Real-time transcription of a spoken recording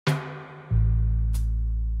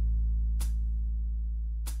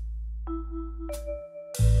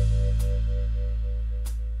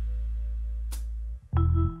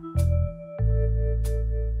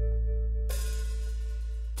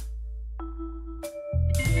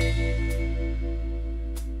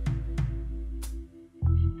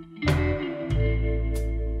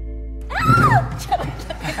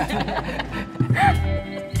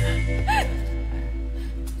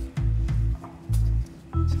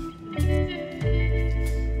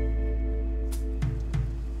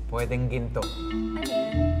Pwedeng ginto. Ano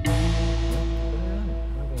yan?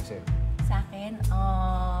 Ano ba yung sa'yo? Sa akin,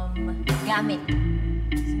 gamit.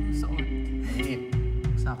 Sinusuot. Maliit.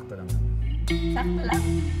 Sakto lang. Sakto lang.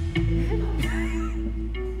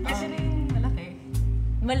 Kasi na yung malaki.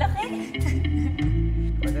 Malaki.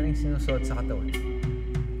 Pwede rin sinusuot sa katawan.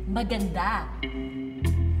 Maganda.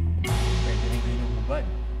 Pwede rin hinuhubad.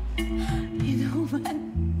 Hinuman.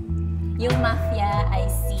 Yung Mafia, I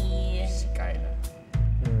see. Si Kyla.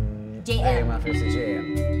 JM. Ay, Mafia si JM.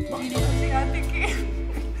 Hindi ko si Ate Kim.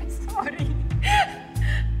 Sorry.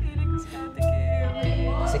 Hindi ko si Ate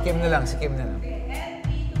Kim. Si Kim na lang, si Kim na lang.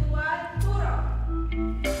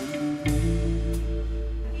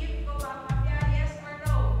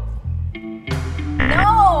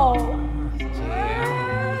 No!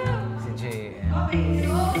 Si JM.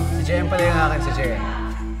 Si JM pala yung akin, si JM.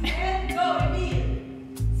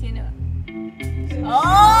 Sino?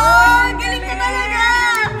 Oh! Galing ka talaga!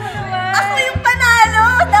 Ako yung panalo!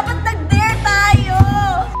 Dapat nag-dare tayo!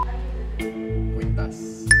 Quintas.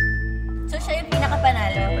 So siya yung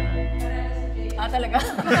pinakapanalo? Ah, talaga?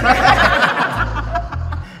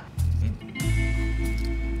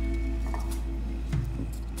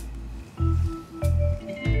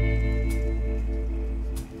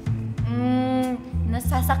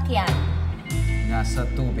 Nasasakyan. Nasa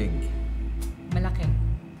tubig. Malaki.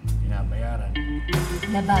 Binabayaran.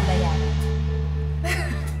 Nababayaran.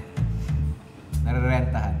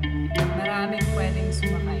 Narerentahan. Maraming pwedeng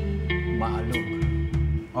sumakay. Maalog.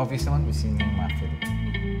 Obvious naman kung sino yung Mafia.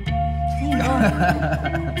 Sino?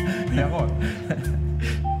 Hindi ako.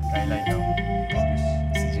 Kyla, ikaw. Obvious.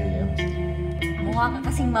 Si JM. Mukha ka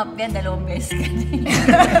kasing Mafia, 2 beses ka din.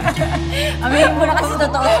 Aminin mo na kasi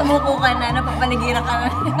totoo, sumuko ka na, napapaligiran ka na.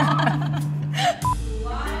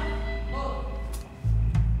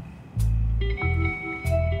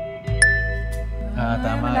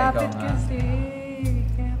 Tama, Malapit ikaw nga. kasi.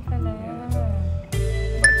 Kaya pala.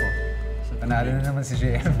 Barko. Panalo na naman si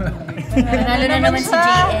JM. Nanalo na naman si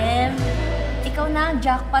JM. Ikaw na ang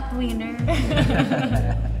jackpot winner.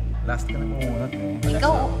 Last ka na pumunot eh.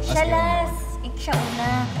 Ikaw, siya ka na. last. Siya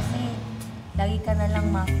una kasi lagi ka na lang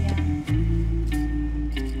Mafia.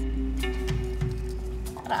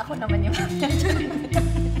 Para ako naman yung Mafia.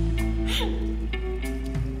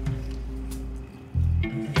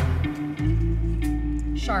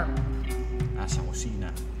 Sharp. Nasa kusina.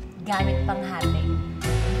 Gamit panghati.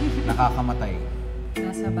 Nakakamatay.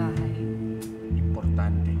 Nasa bahay.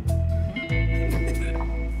 Importante.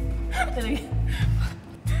 Talaga.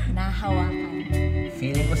 Nahawakan.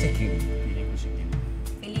 Feeling ko si Kim. Piling ko si Kim.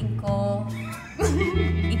 Feeling ko,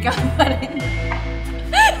 ikaw pa rin.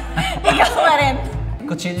 Ikaw pa rin.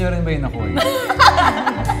 Kutsilyo rin ba yung nakuha?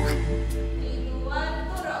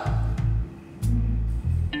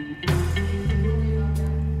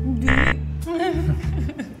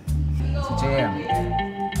 Si JM.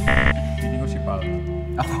 Piling ko si Paul.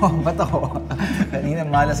 Ako, ba't ako? Kanina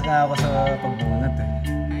malas nga ako sa pagbunot eh.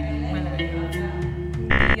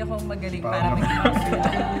 Hindi ako magaling para maging Mafia.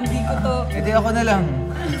 Hindi ko to. Hindi ako na lang.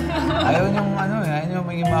 Ayaw niyong ano eh, ayaw niyong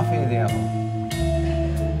maging Mafia, hindi ako.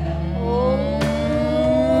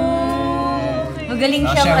 Magaling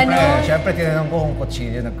siyang ano. Siyempre, tinanong ko kung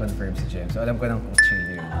kutsilyo, nag-confirm si JM. So alam ko ng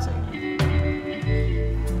kutsilyo yun sa iyo.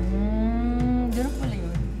 Ganun pala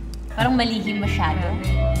yun. Parang malihim masyado.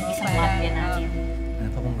 Hindi sa Mafia natin. Ano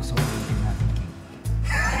pa kung gusto mo yung natin, Kim?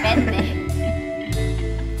 Depende.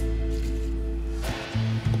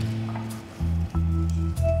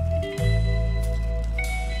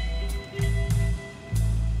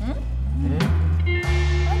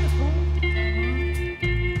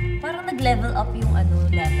 Parang nag-level up yung ano,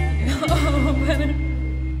 level.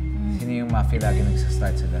 Sino yung Mafia lagi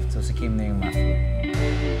nag-start sa left? So si Kim na yung Mafia.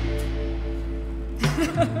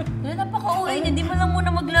 Napaka-uwi, hindi mo lang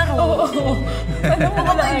muna maglaro. Ano mo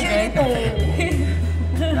ka Enjoy ito.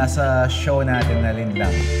 Nasa show natin na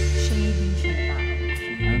Linlang. Shady siya pa.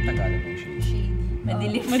 Anong Tagalog yung show? Shady.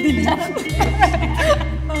 Madilim. Madilim.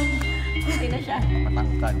 Sino siya?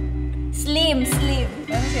 Matangkad. Slim, slim.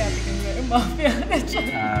 Parang si Ate Kim yung Mafia na siya.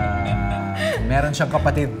 Meron siyang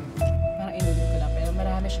kapatid. Parang inulog ko lang, pero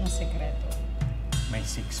marami siyang sekreto. May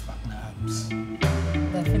six-pack na abs.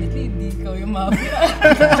 Definitely hindi ikaw yung Mafia.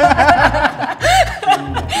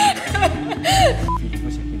 Piling ko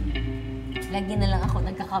si Kim. Lagi na lang ako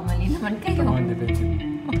nagkakamali naman kayo. Naman defensive.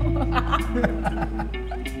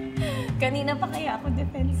 Kanina pa kaya ako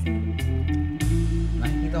defensive.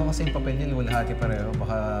 Nakikita nakita ko kasi yung papel niya, luwalhati pareho.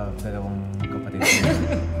 Baka dalawang kapatid.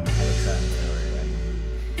 Alexander or ano.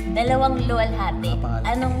 Dalawang luwalhati. Mga pangalan.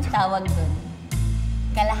 Anong tawag dun?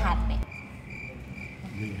 Kalahati.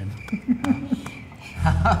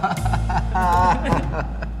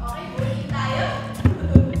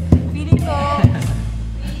 Feeling ko,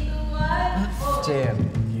 Chair.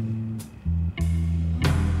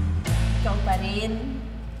 Ikaw pa rin.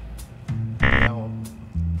 Ako.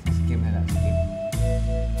 Si Kim na lang, si Kim.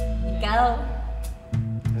 Ikaw.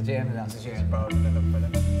 Si JM na lang, si JM. Paolo na lang pala.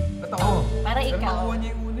 Ba't ako? Para Pero ikaw. nakuha niya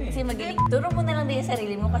yung una eh. Kasi magaling. Turo mo na lang din yung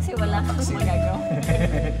sarili mo kasi wala kang magagawa.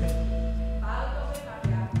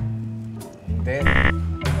 Hindi.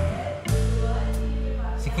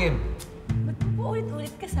 Si Kim. Ba't mo po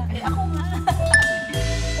ulit-ulit ka sa akin? Ako nga.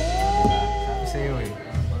 Sabi sa'yo eh.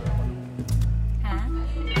 Ha?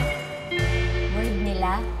 Word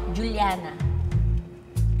nila, Juliana.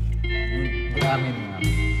 Yung amin nga.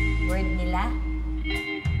 Word nila,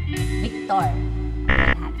 Victor.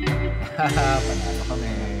 Luwalhati. Panalo kami.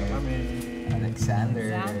 Kami.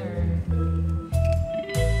 Alexander.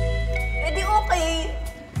 Eh di okay.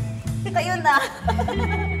 Kayo na.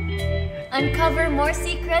 Uncover more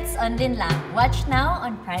secrets on Linlang. Watch now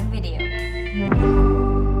on Prime Video.